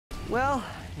Well,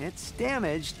 it's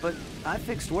damaged, but I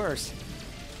fixed worse.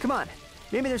 Come on,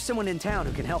 maybe there's someone in town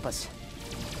who can help us.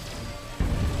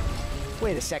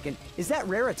 Wait a second, is that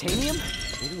raritanium?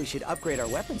 Maybe we should upgrade our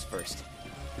weapons first.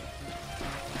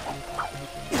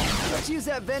 Let's use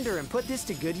that vendor and put this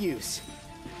to good use.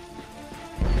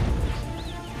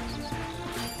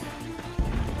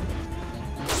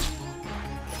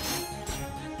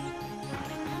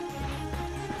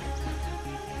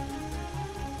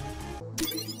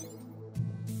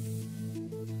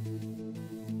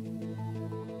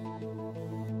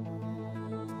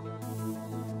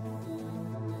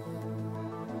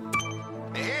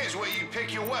 Here's where you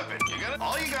pick your weapon.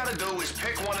 All you gotta do is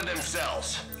pick one of them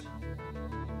cells.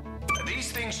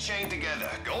 These things chain together.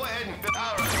 Go ahead and pick.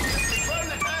 All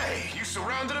right. Hey, you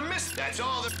surrounded a mist. That's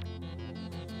all that.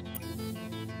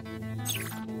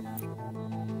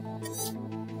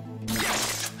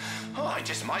 Yes! Oh, I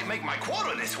just might make my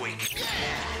quota this week. Yeah!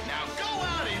 Now go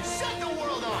out and set the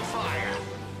world on fire!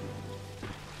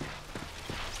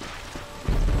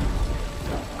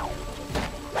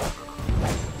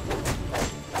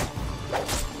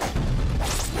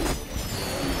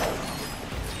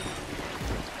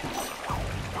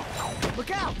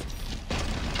 Look out!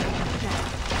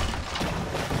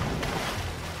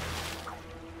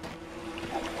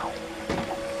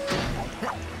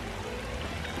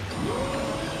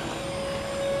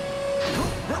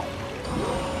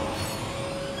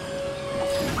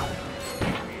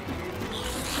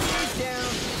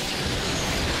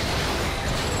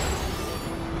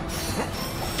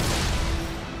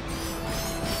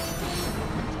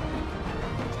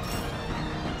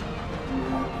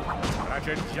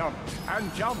 Ratchet jumped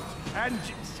and jumped and...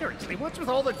 Seriously, what's with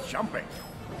all the jumping?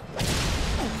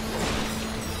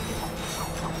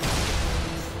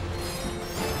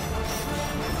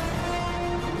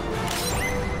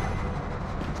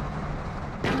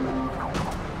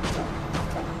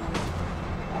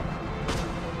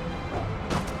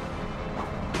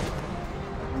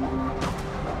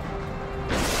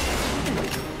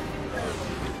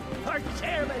 Our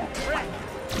chairman, Trek!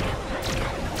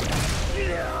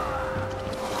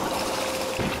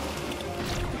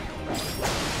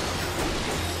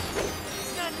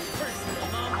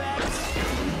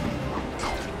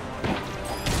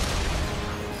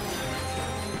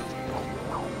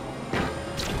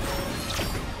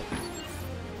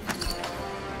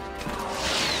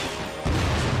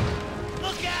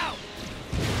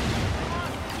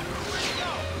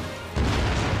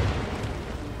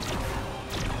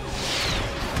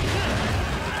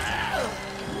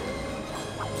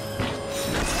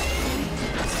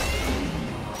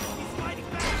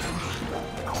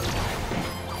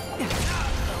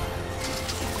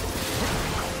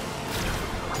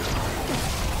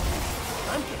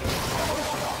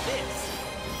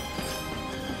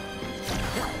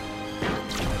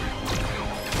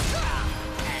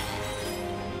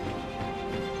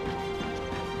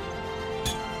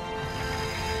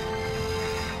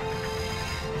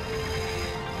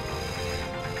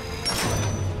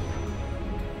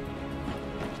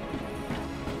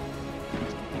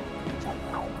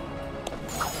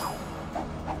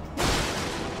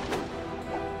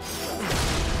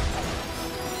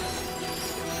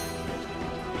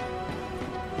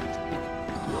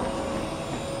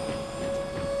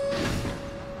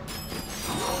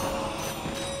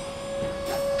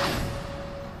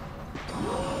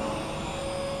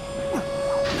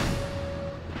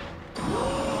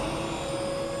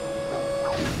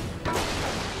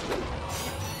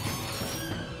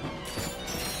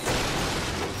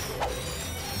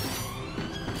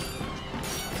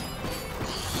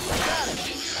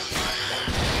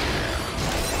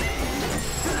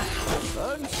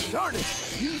 Darn it!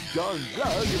 These darn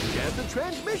bugs have jammed the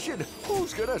transmission!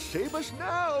 Who's gonna save us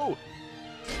now?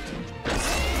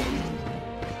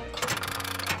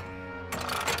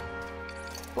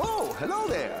 Oh, hello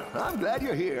there. I'm glad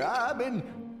you're here. I've been...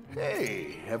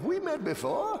 Hey, have we met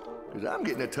before? Because I'm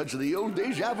getting a touch of the old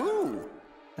deja vu.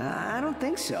 I don't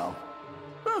think so.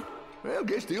 Huh. Well,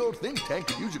 guess the old think tank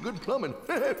could use a good plumbing.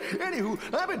 Anywho,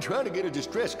 I've been trying to get a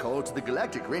distress call to the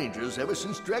Galactic Rangers ever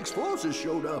since Drax's forces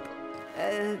showed up.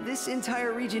 This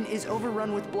entire region is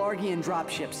overrun with Blargian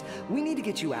dropships. We need to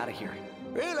get you out of here.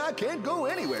 Well, I can't go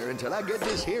anywhere until I get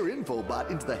this here infobot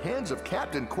into the hands of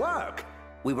Captain Quark.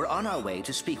 We were on our way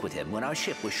to speak with him when our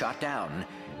ship was shot down.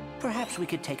 Perhaps we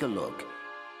could take a look.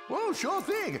 Well, sure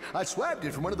thing. I swapped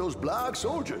it from one of those Blarg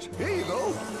soldiers. Here you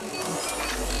go.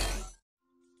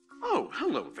 Oh,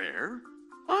 hello there.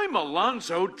 I'm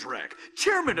Alonzo Drek,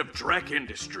 chairman of Drek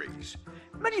Industries.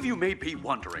 Many of you may be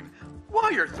wondering,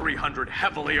 Why are 300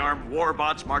 heavily armed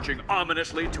warbots marching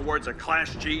ominously towards a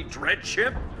Class G dread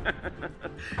ship?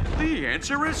 The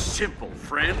answer is simple,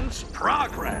 friends.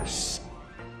 Progress.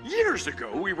 Years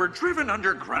ago, we were driven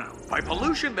underground by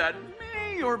pollution that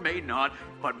may or may not,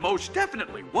 but most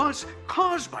definitely was,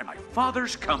 caused by my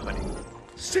father's company.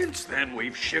 Since then,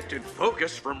 we've shifted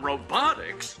focus from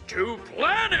robotics to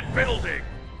planet building.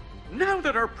 Now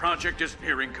that our project is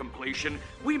nearing completion,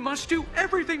 we must do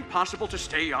everything possible to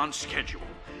stay on schedule.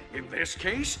 In this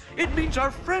case, it means our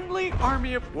friendly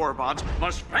army of warbots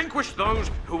must vanquish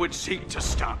those who would seek to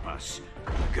stop us.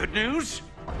 Good news?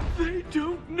 They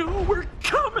don't know we're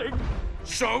coming!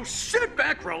 So sit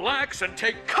back, relax, and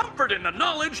take comfort in the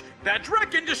knowledge that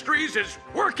Drek Industries is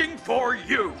working for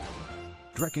you!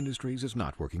 Drek Industries is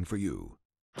not working for you.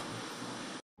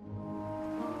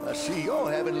 I see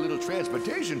you're having a little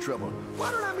transportation trouble.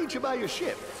 Why don't I meet you by your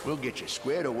ship? We'll get you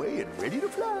squared away and ready to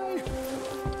fly.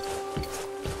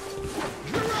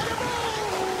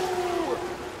 Geronimo!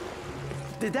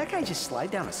 Did that guy just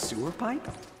slide down a sewer pipe?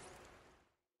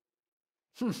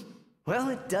 Well,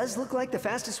 it does look like the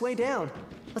fastest way down.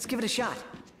 Let's give it a shot.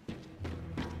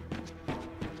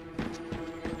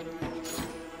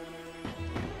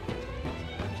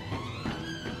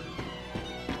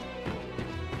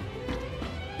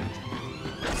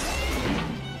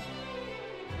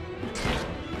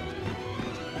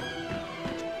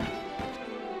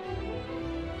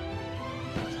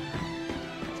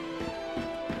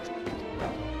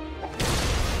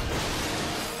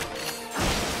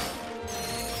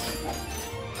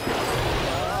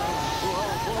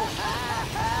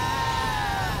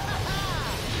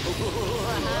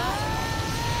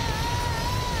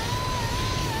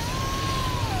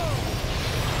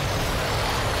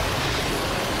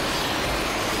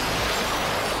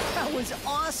 That was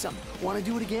awesome! Want to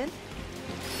do it again?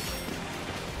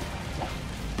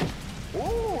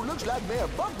 Oh, looks like Mayor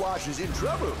Buckwash is in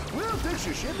trouble. We'll fix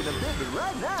your ship in a bit, but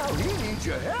right now, he needs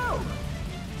your help.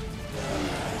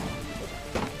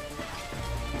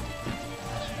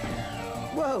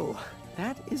 Whoa,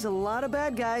 that is a lot of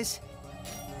bad guys.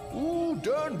 Ooh,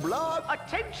 darn blob.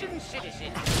 Attention,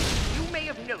 citizens! You may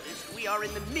have noticed we are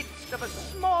in the midst of a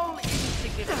small,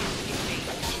 insignificant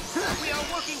invasion. We are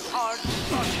working hard to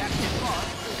contact the boss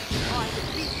to find a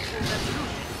peaceful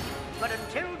resolution. But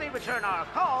until they return our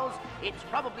calls, it's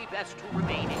probably best to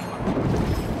remain in.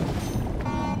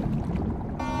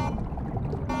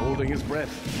 Holding his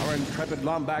breath, our intrepid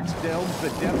Lombax delves the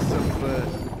depths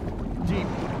of,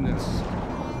 deepness.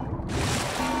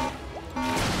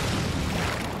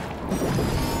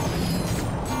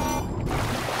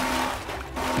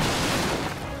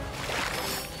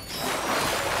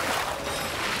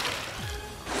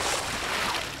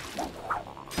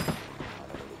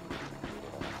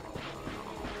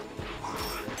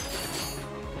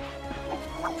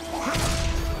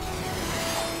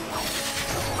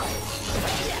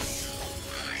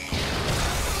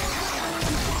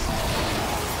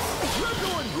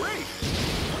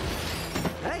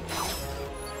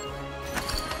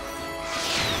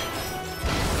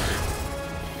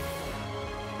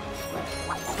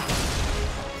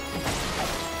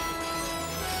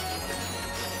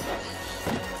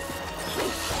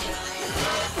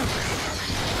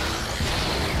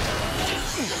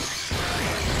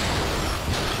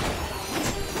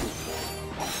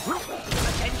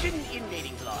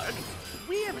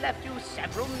 Left you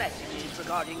several messages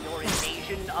regarding your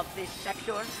invasion of this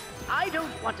sector. I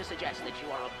don't want to suggest that you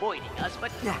are avoiding us,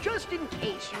 but just in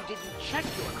case you didn't check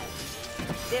your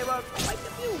messages, there are quite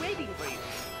a few waiting for you.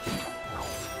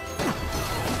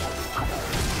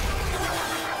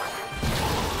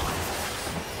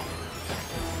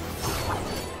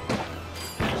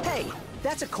 Hey,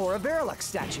 that's a Cora Verilux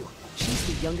statue. She's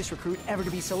the youngest recruit ever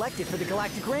to be selected for the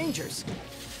Galactic Rangers.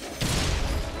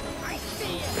 I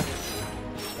see it.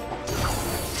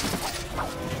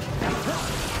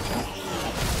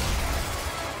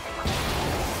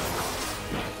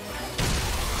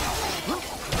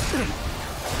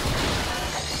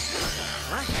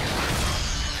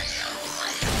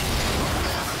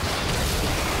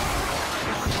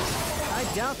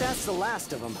 I doubt that's the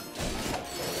last of them.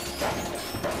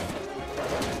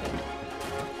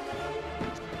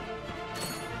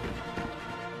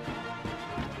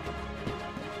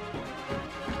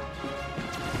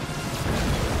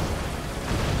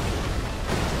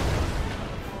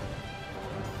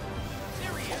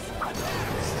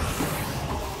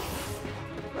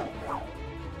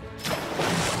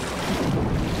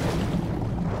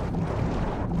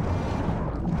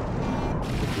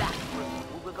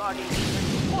 Regarding these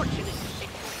unfortunate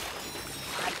situations.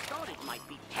 I thought it might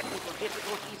be technical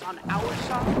difficulties on our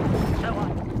side, so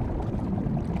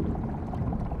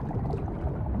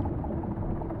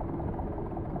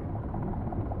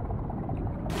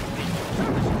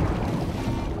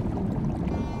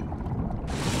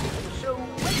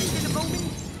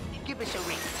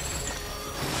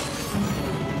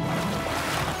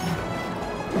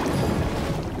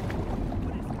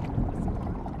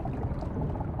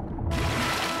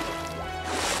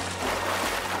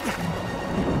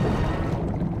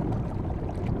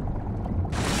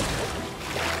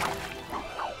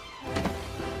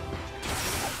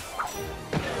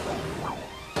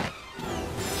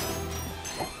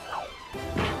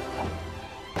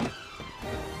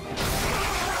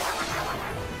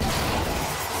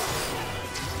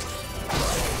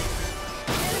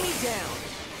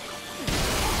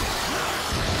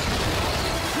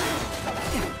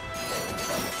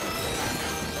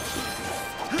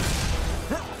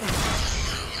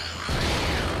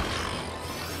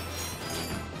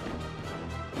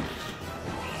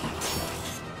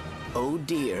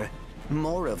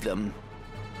More of them.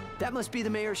 That must be the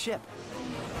mayor's ship.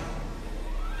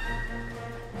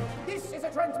 This is a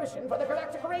transmission for the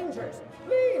Galactic Rangers.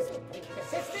 Please, take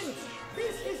assistance.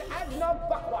 This is Admiral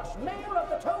Buckwash, mayor of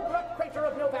the Tobruk crater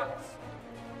of Novalis.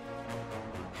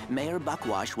 Mayor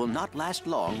Buckwash will not last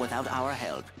long without our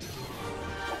help.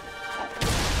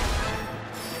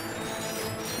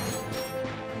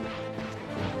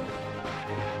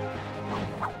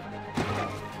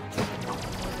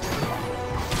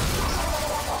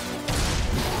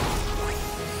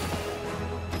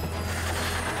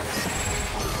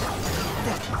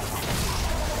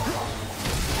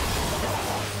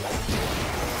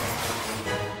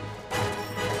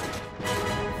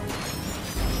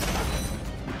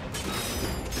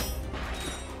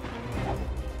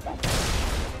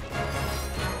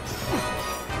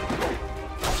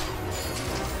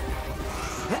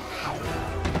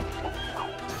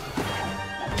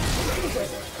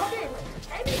 Come in!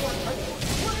 Anyone come in!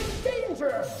 We're in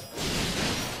danger!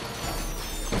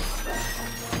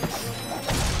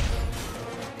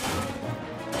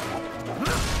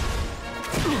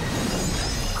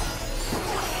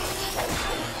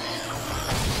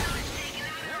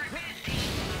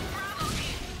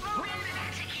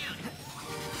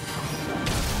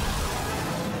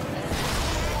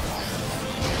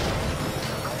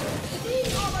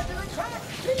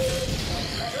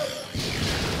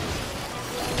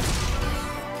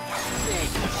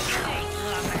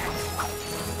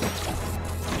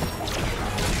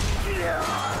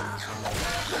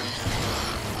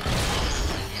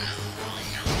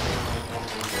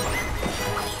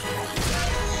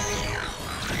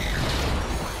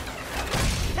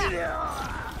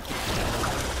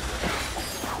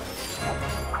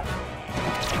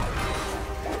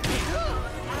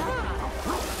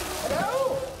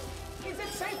 Hello? Is it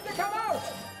safe to come out?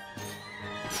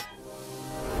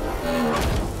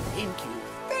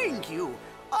 Thank you.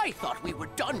 I thought we were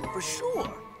done for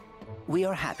sure. We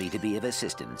are happy to be of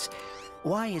assistance.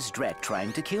 Why is Drek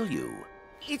trying to kill you?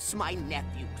 It's my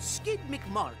nephew, Skid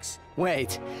McMarks.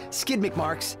 Wait, Skid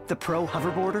McMarks, the pro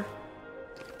hoverboarder?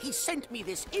 He sent me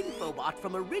this infobot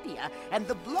from Iridia, and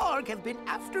the Blarg have been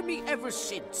after me ever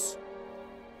since.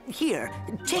 Here,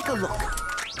 take a look.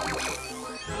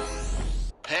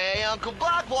 Hey, Uncle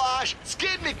Buckwash!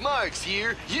 Skid McMarks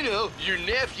here. You know, your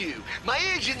nephew. My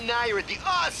agent and I are at the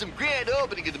awesome grand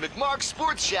opening of the McMarks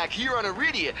Sports Shack here on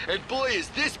Iridia, and boy, is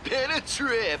this been a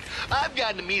trip. I've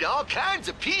gotten to meet all kinds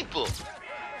of people.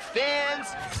 Fans,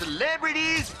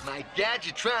 celebrities, my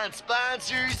Gadgetron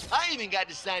sponsors. I even got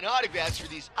to sign autographs for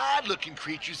these odd-looking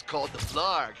creatures called the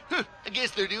Blarg. I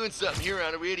guess they're doing something here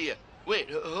on Iridia.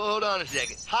 Wait, hold on a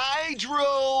second. Hydro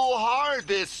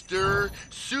Harvester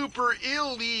Super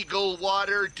Illegal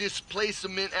Water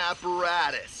Displacement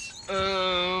Apparatus.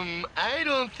 I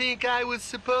don't think I was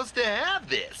supposed to have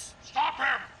this. Stop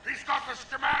him! He's got the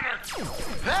schematics!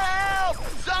 Help!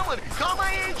 Someone, call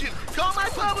my agent, call my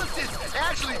publicist.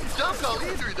 Actually, don't call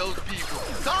either of those people.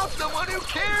 Call someone who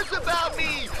cares about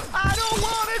me. I don't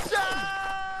want to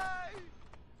die!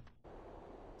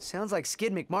 Sounds like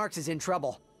Skid McMarks is in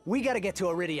trouble. We gotta get to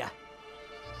Iridia.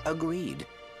 Agreed.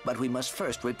 But we must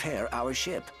first repair our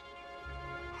ship.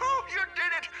 Oh, you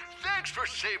did it! Thanks for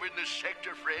saving the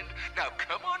sector, friend. Now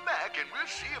come on back and we'll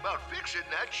see about fixing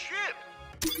that ship.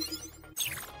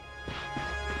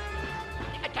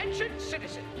 Attention,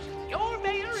 citizens. Your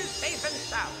mayor is safe and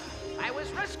sound. I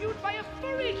was rescued by a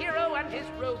furry hero and his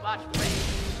robot friend.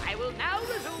 I will now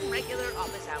resume regular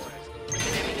office hours.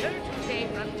 Every third Tuesday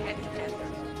from 10 to 10:30.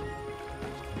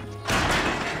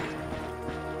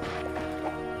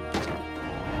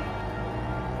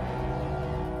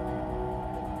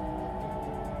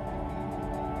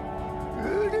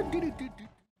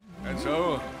 And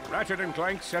so, Ratchet and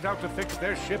Clank set out to fix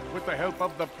their ship with the help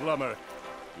of the plumber.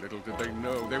 Little did they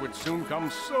know they would soon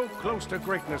come so close to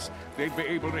greatness, they'd be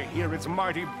able to hear its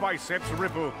mighty biceps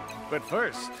ripple. But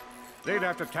first, they'd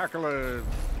have to tackle a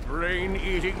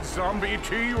brain-eating zombie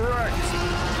T-Rex.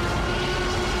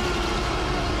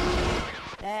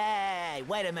 Hey,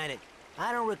 wait a minute.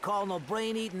 I don't recall no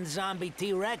brain-eating zombie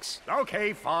T-Rex.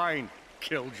 Okay, fine.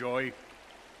 Killjoy.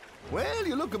 Well,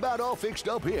 you look about all fixed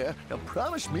up here. Now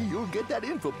promise me you'll get that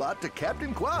infobot to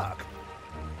Captain Quark.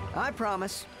 I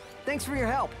promise. Thanks for your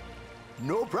help.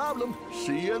 No problem.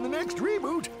 See you in the next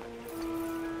reboot.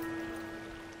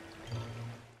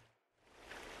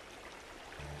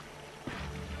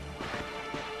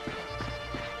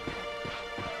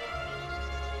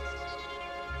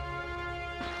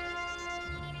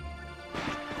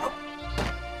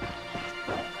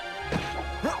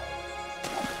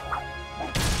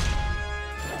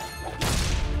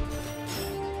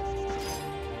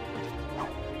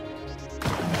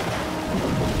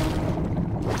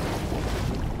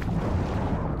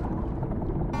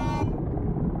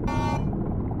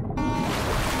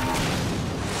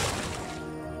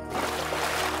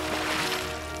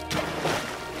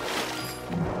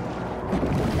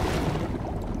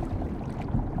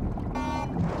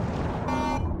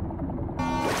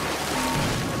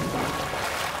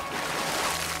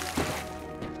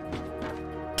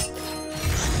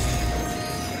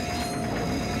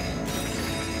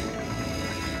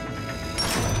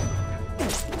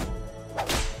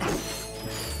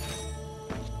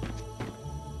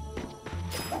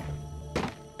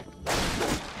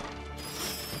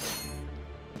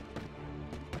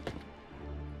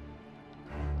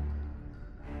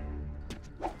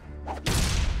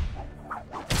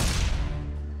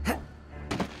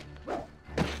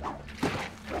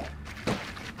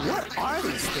 What are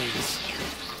these things?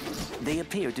 They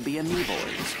appear to be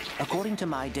amoeboids. According to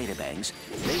my databanks,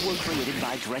 they were created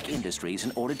by Drek Industries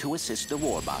in order to assist the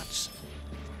warbots.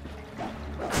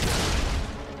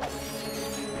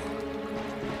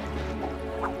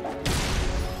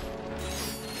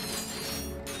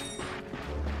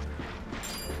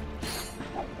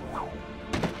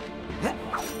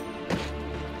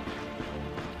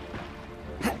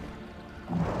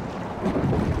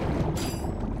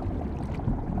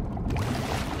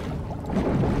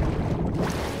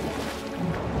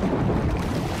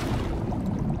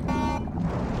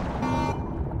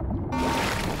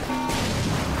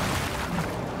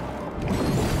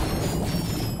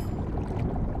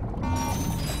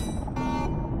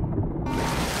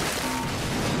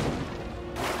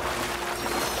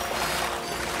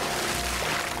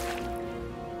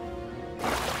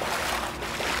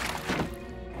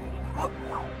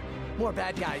 More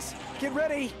bad guys. Get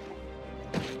ready!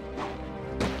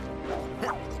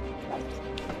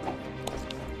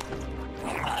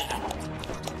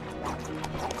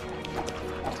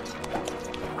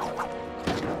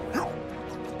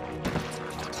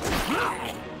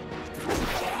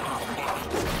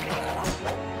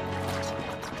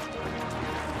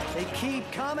 They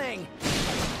keep coming!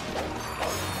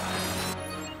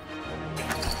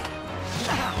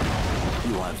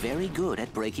 You are very good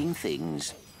at breaking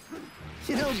things.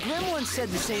 You know, Grim once said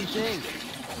the same thing.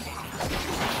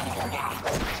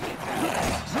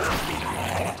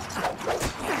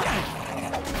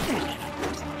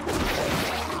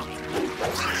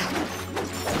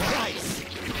 Nice!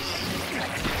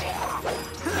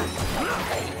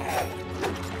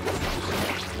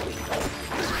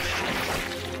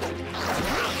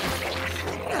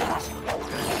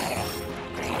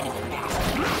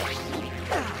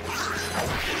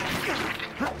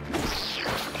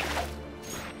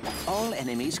 All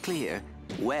enemies clear.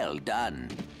 Well done.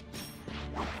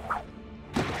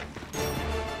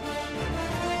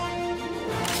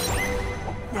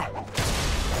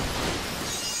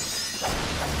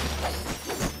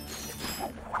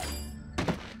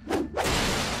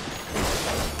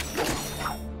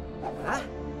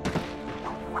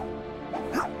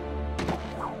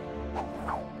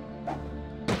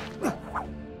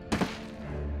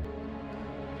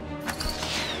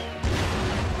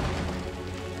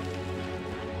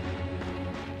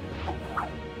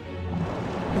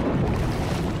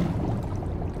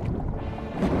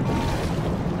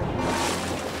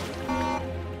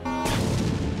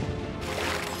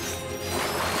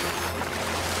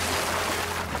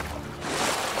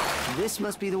 This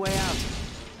must be the way out.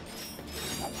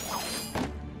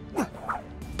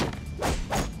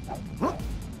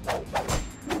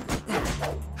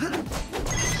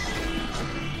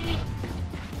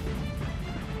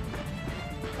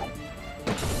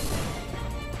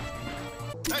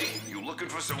 Hey, you looking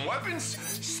for some weapons?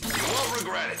 You won't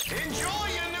regret it. Enjoy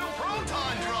your new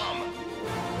proton drum!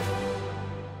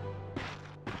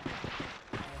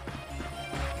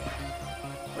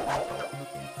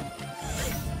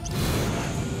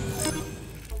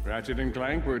 Ratchet and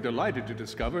Clank were delighted to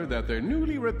discover that their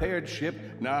newly repaired ship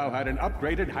now had an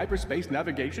upgraded hyperspace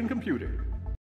navigation computer.